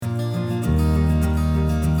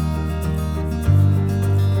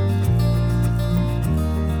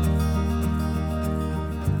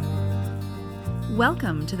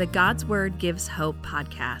Welcome to the God's Word Gives Hope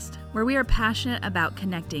podcast, where we are passionate about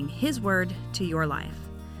connecting His Word to your life.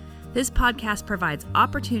 This podcast provides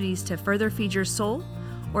opportunities to further feed your soul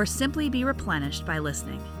or simply be replenished by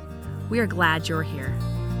listening. We are glad you're here.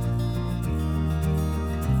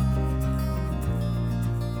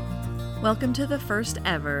 Welcome to the first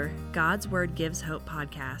ever God's Word Gives Hope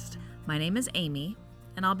podcast. My name is Amy,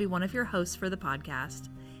 and I'll be one of your hosts for the podcast,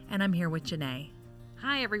 and I'm here with Janae.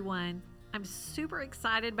 Hi, everyone. I'm super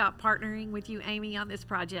excited about partnering with you, Amy, on this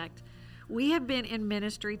project. We have been in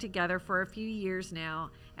ministry together for a few years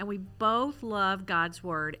now, and we both love God's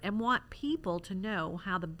Word and want people to know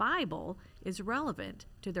how the Bible is relevant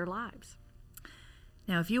to their lives.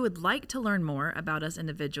 Now, if you would like to learn more about us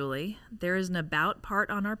individually, there is an About part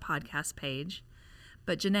on our podcast page.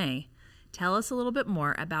 But Janae, tell us a little bit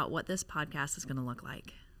more about what this podcast is going to look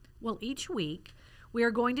like. Well, each week, we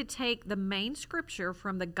are going to take the main scripture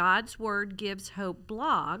from the God's Word Gives Hope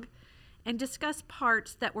blog and discuss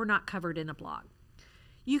parts that were not covered in the blog.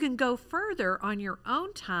 You can go further on your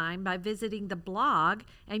own time by visiting the blog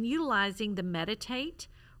and utilizing the meditate,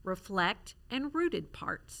 reflect, and rooted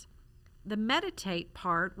parts. The meditate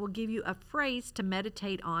part will give you a phrase to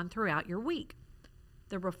meditate on throughout your week.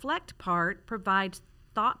 The reflect part provides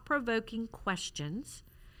thought-provoking questions,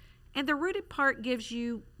 and the rooted part gives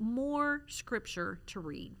you more scripture to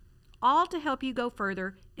read, all to help you go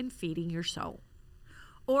further in feeding your soul.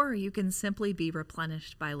 Or you can simply be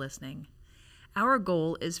replenished by listening. Our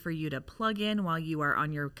goal is for you to plug in while you are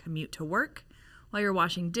on your commute to work, while you're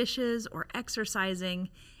washing dishes or exercising,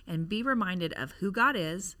 and be reminded of who God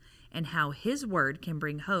is and how His Word can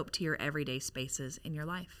bring hope to your everyday spaces in your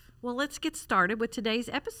life. Well, let's get started with today's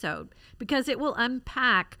episode because it will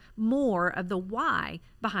unpack more of the why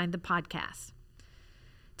behind the podcast.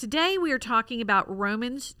 Today we are talking about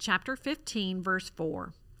Romans chapter 15, verse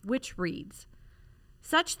 4, which reads,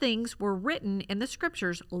 "Such things were written in the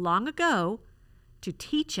scriptures long ago to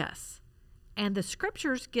teach us, and the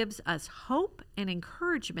scriptures gives us hope and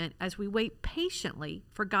encouragement as we wait patiently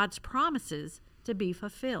for God's promises to be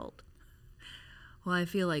fulfilled." Well, I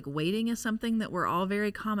feel like waiting is something that we're all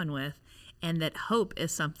very common with, and that hope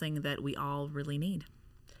is something that we all really need.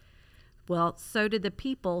 Well, so did the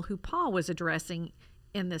people who Paul was addressing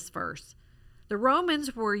in this verse. The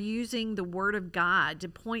Romans were using the Word of God to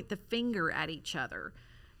point the finger at each other,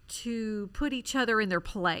 to put each other in their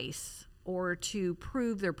place, or to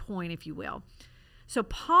prove their point, if you will. So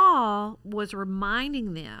Paul was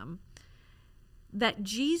reminding them that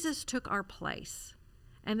Jesus took our place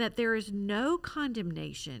and that there is no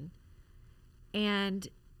condemnation, and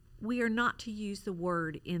we are not to use the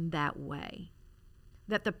word in that way.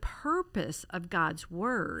 That the purpose of God's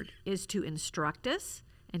word is to instruct us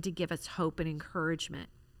and to give us hope and encouragement.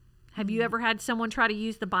 Have you ever had someone try to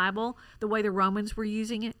use the Bible the way the Romans were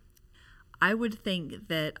using it? I would think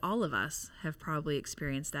that all of us have probably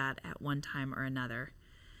experienced that at one time or another.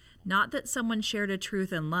 Not that someone shared a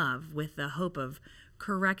truth in love with the hope of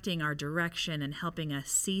correcting our direction and helping us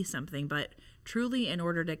see something, but truly in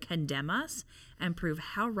order to condemn us and prove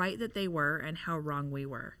how right that they were and how wrong we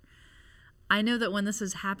were. I know that when this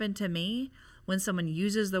has happened to me, when someone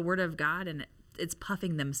uses the Word of God and it's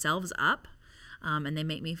puffing themselves up, and they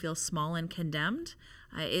make me feel small and condemned,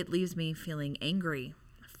 it leaves me feeling angry,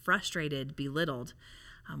 frustrated, belittled,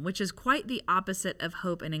 which is quite the opposite of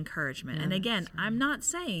hope and encouragement. Yeah, and again, right. I'm not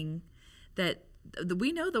saying that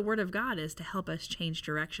we know the Word of God is to help us change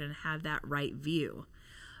direction and have that right view.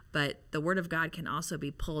 But the Word of God can also be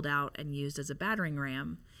pulled out and used as a battering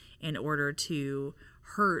ram in order to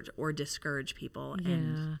hurt or discourage people. Yeah,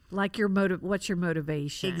 And like what's your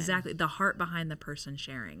motivation? exactly, the heart behind the person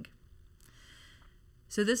sharing.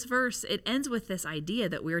 So this verse, it ends with this idea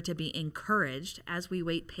that we are to be encouraged as we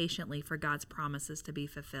wait patiently for God's promises to be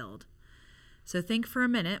fulfilled. So think for a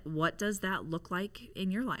minute, what does that look like in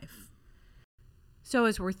your life? So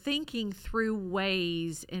as we're thinking through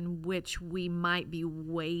ways in which we might be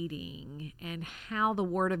waiting and how the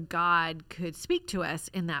Word of God could speak to us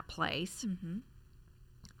in that place,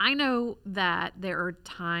 I know that there are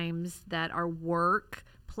times that our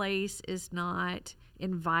workplace is not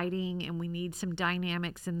inviting and we need some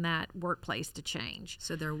dynamics in that workplace to change.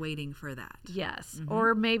 So they're waiting for that. Yes.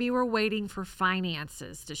 Or maybe we're waiting for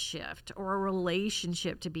finances to shift or a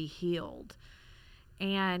relationship to be healed.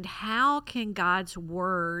 And how can God's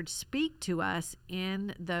word speak to us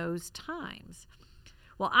in those times?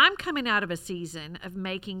 Well, I'm coming out of a season of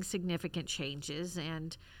making significant changes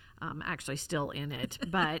and actually still in it.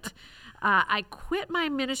 But I quit my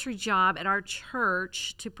ministry job at our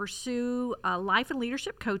church to pursue life and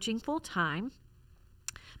leadership coaching full time.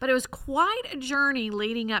 But it was quite a journey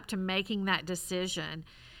leading up to making that decision.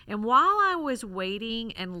 And while I was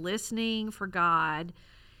waiting and listening for God,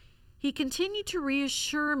 he continued to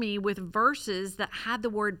reassure me with verses that had the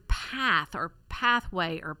word path or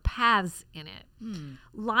pathway or paths in it.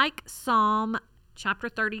 Like Psalm chapter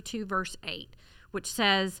 32, verse 8, which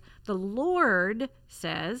says, "The Lord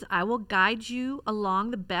says, I will guide you along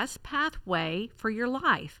the best pathway for your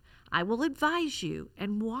life. I will advise you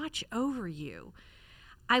and watch over you."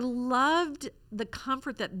 I loved the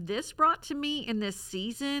comfort that this brought to me in this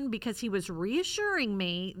season because he was reassuring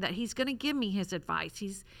me that he's going to give me his advice.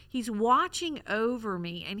 He's watching over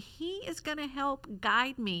me, and he is going to help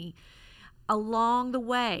guide me along the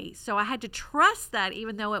way. So I had to trust that,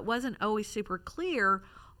 even though it wasn't always super clear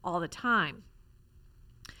all the time.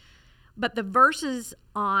 But the verses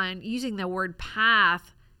on using the word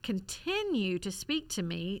path continue to speak to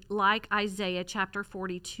me, like Isaiah chapter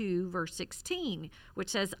 42, verse 16, which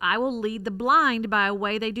says, "I will lead the blind by a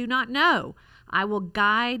way they do not know. I will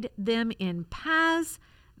guide them in paths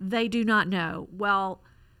they do not know." Well,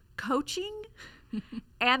 coaching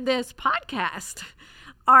and this podcast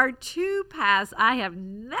are two paths I have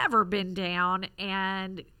never been down,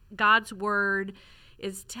 and God's word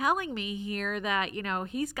is telling me here that,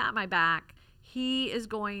 he's got my back. He is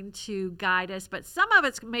going to guide us, but some of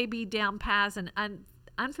it's may be down paths and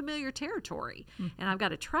unfamiliar territory, and I've got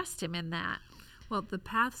to trust him in that. Well, the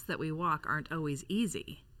paths that we walk aren't always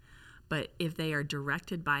easy, but if they are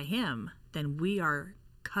directed by him, then we are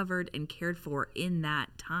covered and cared for in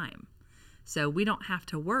that time. So we don't have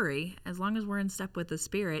to worry as long as we're in step with the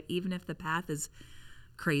Spirit, even if the path is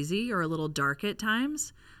crazy or a little dark at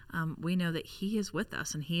times. We know that he is with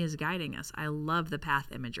us and he is guiding us. I love the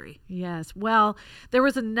path imagery. Yes. Well, there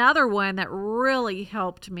was another one that really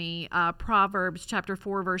helped me. Proverbs chapter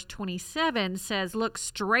 4, verse 27 says, "Look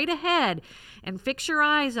straight ahead and fix your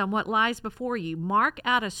eyes on what lies before you. Mark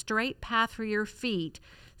out a straight path for your feet.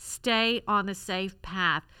 Stay on the safe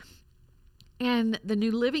path." And the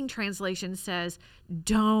New Living Translation says,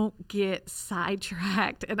 "Don't get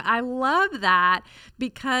sidetracked." And I love that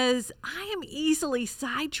because I am easily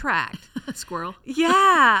sidetracked. Squirrel.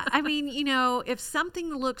 Yeah. I mean, if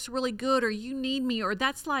something looks really good or you need me or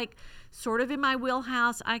that's like sort of in my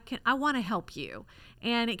wheelhouse, I want to help you.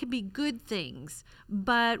 And it can be good things.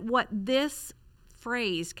 But what this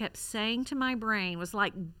phrase kept saying to my brain was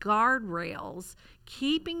like guardrails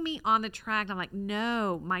keeping me on the track. I'm like,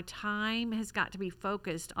 no, my time has got to be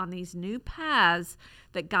focused on these new paths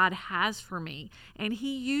that God has for me. And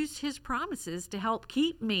he used his promises to help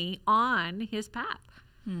keep me on his path.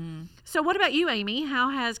 So what about you, Amy? How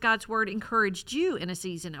has God's word encouraged you in a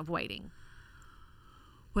season of waiting?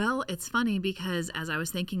 Well, it's funny because as I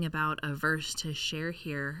was thinking about a verse to share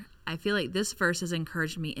here, I feel like this verse has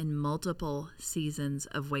encouraged me in multiple seasons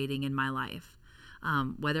of waiting in my life.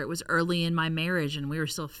 Whether it was early in my marriage and we were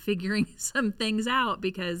still figuring some things out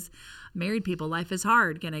because married people, life is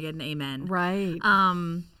hard. Can I get an amen? Right.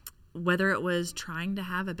 Whether it was trying to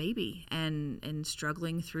have a baby and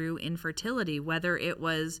struggling through infertility, whether it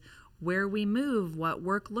was where we move, what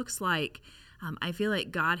work looks like. I feel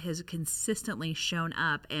like God has consistently shown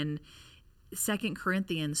up. And 2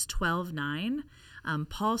 Corinthians 12:9,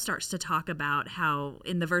 Paul starts to talk about how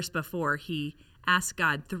in the verse before he asks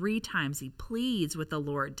God 3 times, he pleads with the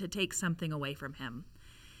Lord to take something away from him.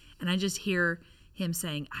 And I just hear him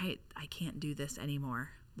saying, I can't do this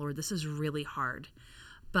anymore. Lord, this is really hard.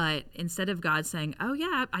 But instead of God saying, "Oh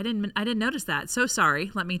yeah, I didn't notice that. So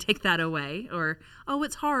sorry. Let me take that away." Or, "Oh,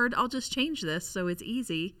 it's hard. I'll just change this so it's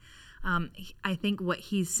easy." I think what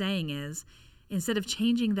he's saying is, instead of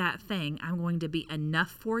changing that thing, I'm going to be enough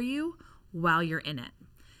for you while you're in it.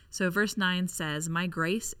 So verse 9 says, "My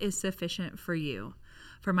grace is sufficient for you,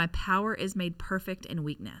 for my power is made perfect in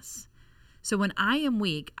weakness." So when I am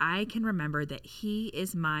weak, I can remember that he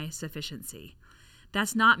is my sufficiency.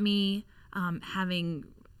 That's not me having,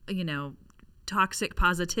 toxic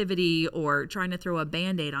positivity or trying to throw a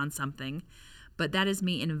Band-Aid on something, but that is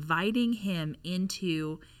me inviting him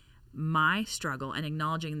into my struggle and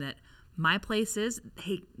acknowledging that my place is,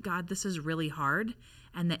 hey, God, this is really hard,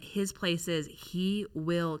 and that his place is he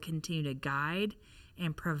will continue to guide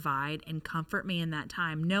and provide and comfort me in that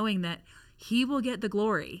time, knowing that he will get the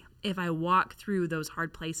glory if I walk through those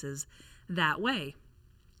hard places that way.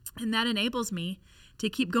 And that enables me to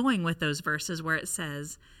keep going with those verses where it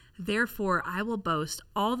says, "Therefore I will boast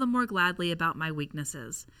all the more gladly about my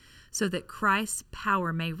weaknesses, so that Christ's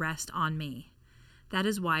power may rest on me. That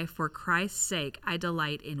is why, for Christ's sake, I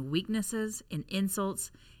delight in weaknesses, in insults,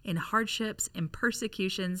 in hardships, in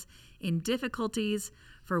persecutions, in difficulties,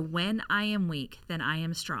 for when I am weak, then I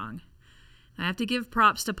am strong." I have to give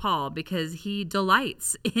props to Paul because he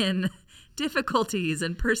delights in difficulties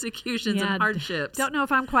and persecutions and hardships. Don't know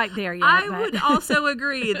if I'm quite there yet. I would also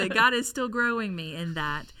agree that God is still growing me in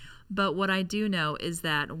that. But what I do know is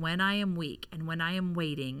that when I am weak and when I am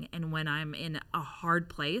waiting and when I'm in a hard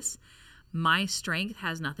place, my strength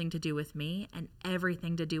has nothing to do with me and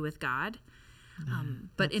everything to do with God.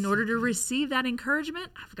 But in order to receive that encouragement,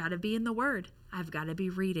 I've got to be in the Word. I've got to be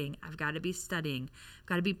reading. I've got to be studying. I've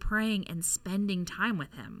got to be praying and spending time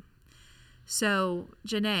with Him. So,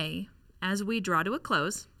 Janae, as we draw to a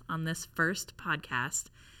close on this first podcast,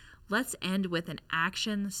 let's end with an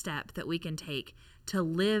action step that we can take to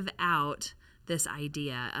live out this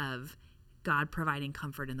idea of God providing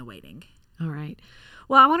comfort in the waiting. All right.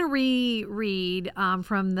 Well, I want to reread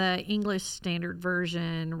from the English Standard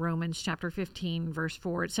Version, Romans chapter 15, verse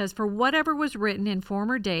 4. It says, "For whatever was written in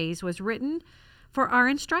former days was written for our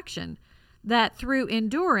instruction, that through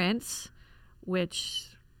endurance,"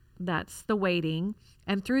 which that's the waiting,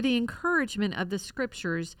 "and through the encouragement of the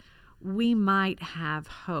Scriptures, we might have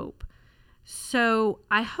hope." So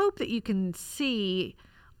I hope that you can see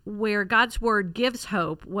where God's Word gives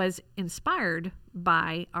hope was inspired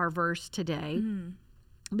by our verse today.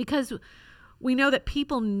 Because we know that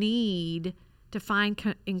people need to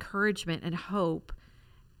find encouragement and hope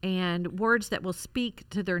and words that will speak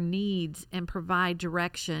to their needs and provide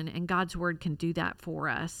direction, and God's Word can do that for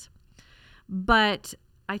us. But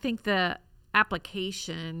I think the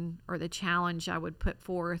application or the challenge I would put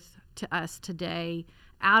forth to us today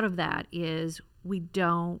out of that is we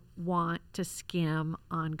don't want to skim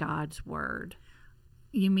on God's Word.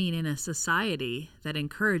 You mean in a society that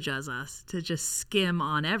encourages us to just skim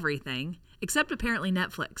on everything, except apparently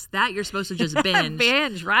Netflix. That you're supposed to just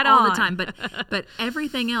binge right all on the time. But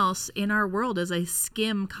everything else in our world is a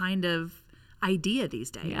skim kind of idea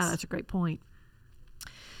these days. Yeah, that's a great point.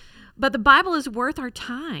 But the Bible is worth our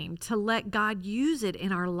time to let God use it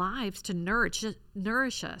in our lives to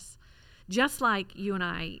nourish us. Just like you and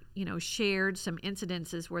I, shared some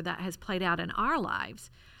incidences where that has played out in our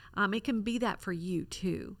lives. It can be that for you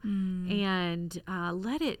too. And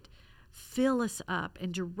let it fill us up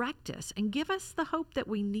and direct us and give us the hope that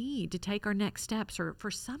we need to take our next steps. Or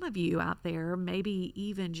for some of you out there, maybe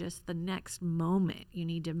even just the next moment. You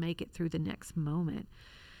need to make it through the next moment.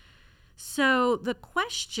 So the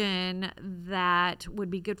question that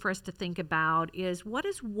would be good for us to think about is, what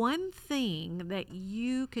is one thing that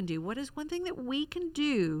you can do? What is one thing that we can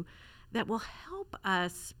do that will help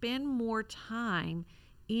us spend more time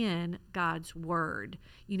in God's Word?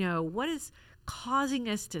 What is causing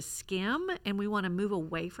us to skim, and we want to move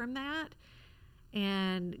away from that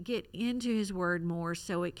and get into His Word more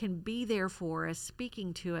so it can be there for us,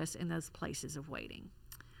 speaking to us in those places of waiting.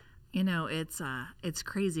 It's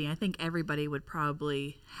crazy. I think everybody would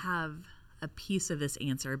probably have a piece of this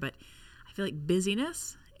answer, but I feel like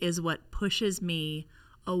busyness is what pushes me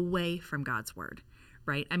away from God's Word.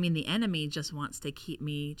 Right? I mean, the enemy just wants to keep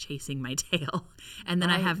me chasing my tail, and then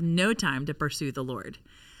I have no time to pursue the Lord.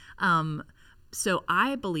 So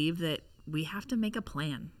I believe that we have to make a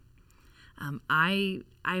plan. I'm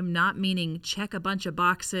not meaning check a bunch of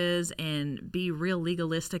boxes and be real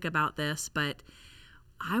legalistic about this, but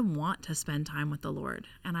I want to spend time with the Lord,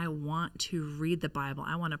 and I want to read the Bible.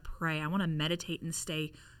 I want to pray. I want to meditate and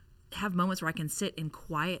have moments where I can sit in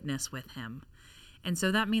quietness with Him. And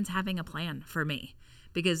so that means having a plan for me,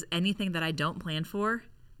 because anything that I don't plan for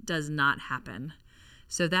does not happen.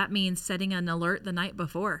 So that means setting an alert the night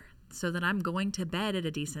before so that I'm going to bed at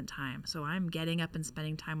a decent time. So I'm getting up and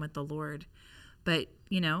spending time with the Lord. But,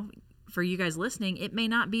 for you guys listening, it may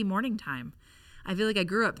not be morning time. I feel like I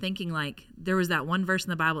grew up thinking like there was that one verse in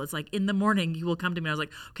the Bible. It's like, in the morning you will come to me. I was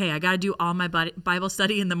like, okay, I got to do all my Bible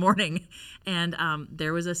study in the morning. And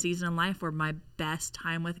there was a season in life where my best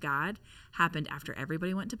time with God happened after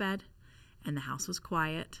everybody went to bed and the house was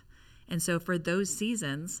quiet. And so for those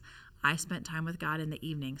seasons, I spent time with God in the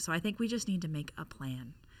evening. So I think we just need to make a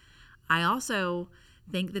plan. I also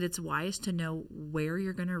think that it's wise to know where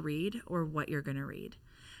you're going to read or what you're going to read.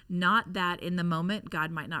 Not that in the moment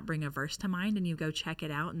God might not bring a verse to mind and you go check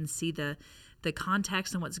it out and see the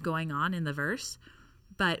context and what's going on in the verse.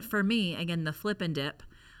 But for me, again, the flip and dip,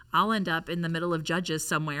 I'll end up in the middle of Judges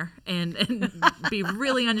somewhere and be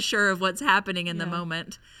really unsure of what's happening in the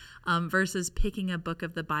moment, versus picking a book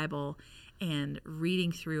of the Bible and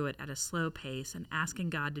reading through it at a slow pace and asking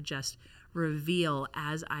God to just reveal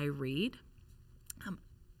as I read.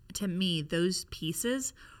 To me, those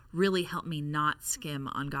pieces really help me not skim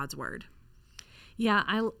on God's Word. Yeah,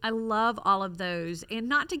 I love all of those. And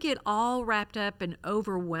not to get all wrapped up and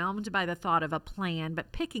overwhelmed by the thought of a plan,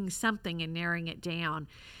 but picking something and narrowing it down.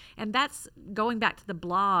 And that's going back to the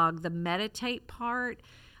blog, the meditate part,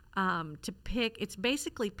 it's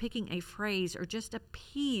basically picking a phrase or just a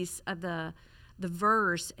piece of the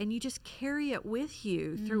verse, and you just carry it with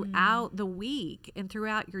you throughout the week and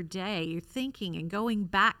throughout your day. You're thinking and going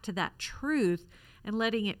back to that truth and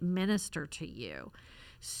letting it minister to you.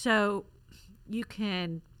 So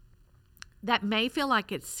that may feel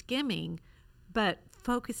like it's skimming, but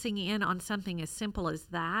focusing in on something as simple as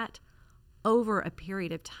that over a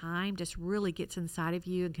period of time just really gets inside of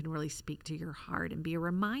you and can really speak to your heart and be a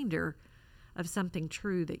reminder of something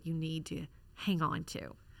true that you need to hang on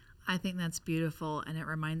to. I think that's beautiful, and it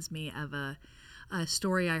reminds me of a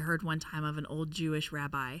story I heard one time of an old Jewish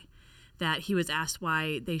rabbi, that he was asked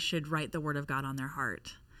why they should write the Word of God on their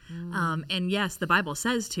heart. And yes, the Bible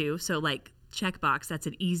says to, so like checkbox, that's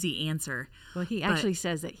an easy answer. Well, he actually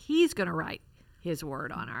says that he's going to write his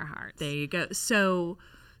word on our hearts. There you go. So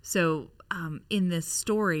in this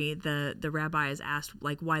story, the rabbi is asked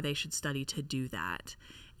like why they should study to do that.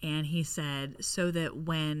 And he said, so that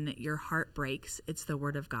when your heart breaks, it's the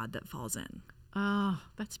Word of God that falls in. Oh,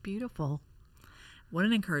 that's beautiful. What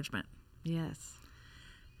an encouragement. Yes.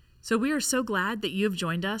 So we are so glad that you have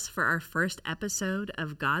joined us for our first episode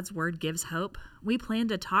of God's Word Gives Hope. We plan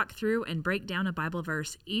to talk through and break down a Bible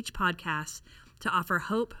verse each podcast to offer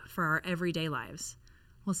hope for our everyday lives.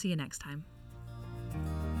 We'll see you next time.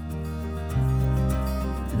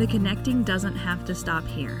 The connecting doesn't have to stop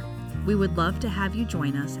here. We would love to have you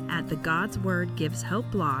join us at the God's Word Gives Hope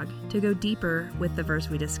blog to go deeper with the verse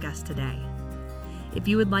we discussed today. If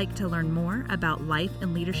you would like to learn more about life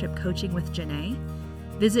and leadership coaching with Janae,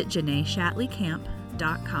 visit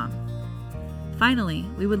JanaeShatleyCamp.com. Finally,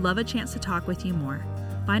 we would love a chance to talk with you more.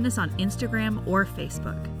 Find us on Instagram or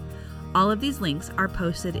Facebook. All of these links are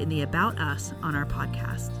posted in the About Us on our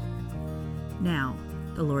podcast. Now,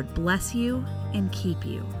 the Lord bless you and keep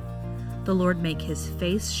you. The Lord make his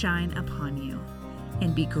face shine upon you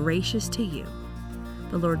and be gracious to you.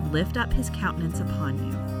 The Lord lift up his countenance upon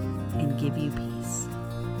you and give you peace.